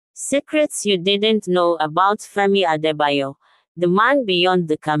Secrets you didn't know about Femi Adebayo, the man beyond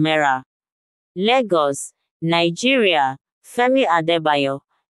the camera. Lagos, Nigeria. Femi Adebayo,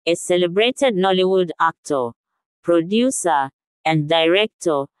 a celebrated Nollywood actor, producer, and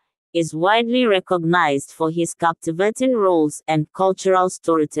director, is widely recognized for his captivating roles and cultural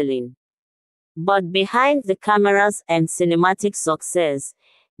storytelling. But behind the cameras and cinematic success,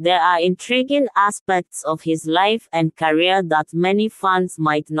 there are intriguing aspects of his life and career that many fans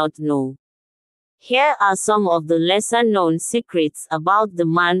might not know. Here are some of the lesser-known secrets about the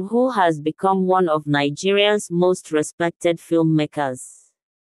man who has become one of Nigeria's most respected filmmakers.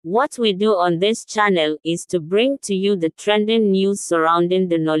 What we do on this channel is to bring to you the trending news surrounding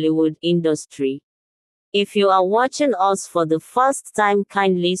the Nollywood industry. If you are watching us for the first time,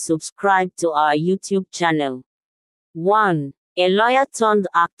 kindly subscribe to our YouTube channel. 1. A lawyer turned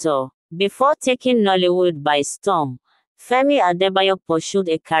actor. Before taking Nollywood by storm, Femi Adebayo pursued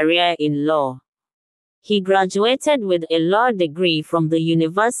a career in law. He graduated with a law degree from the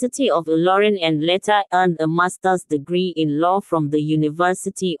University of Ilorin and later earned a master's degree in law from the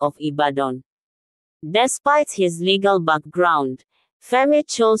University of Ibadan. Despite his legal background, Femi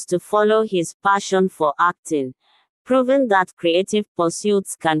chose to follow his passion for acting, proving that creative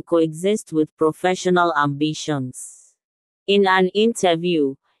pursuits can coexist with professional ambitions. In an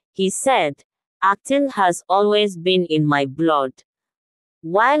interview, he said, "Acting has always been in my blood.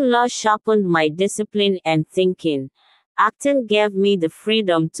 While law sharpened my discipline and thinking, acting gave me the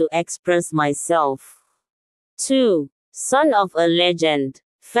freedom to express myself." 2. Son of a legend.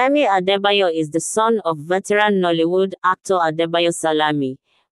 Femi Adebayo is the son of veteran Nollywood actor Adebayo Salami,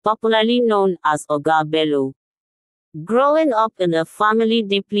 popularly known as Oga Bello. Growing up in a family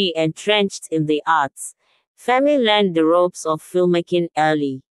deeply entrenched in the arts, Femi learned the ropes of filmmaking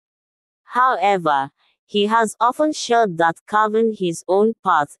early. However, he has often shared that carving his own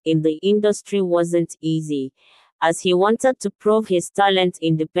path in the industry wasn't easy, as he wanted to prove his talent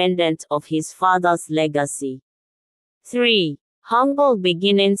independent of his father's legacy. 3. Humble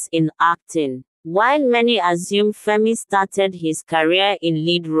beginnings in acting. While many assume Femi started his career in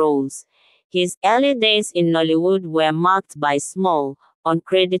lead roles, his early days in Nollywood were marked by small,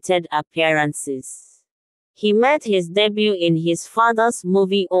 uncredited appearances. He made his debut in his father's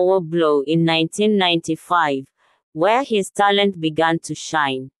movie Owo Blow in 1995, where his talent began to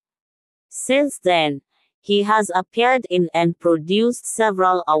shine. Since then, he has appeared in and produced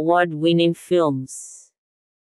several award-winning films.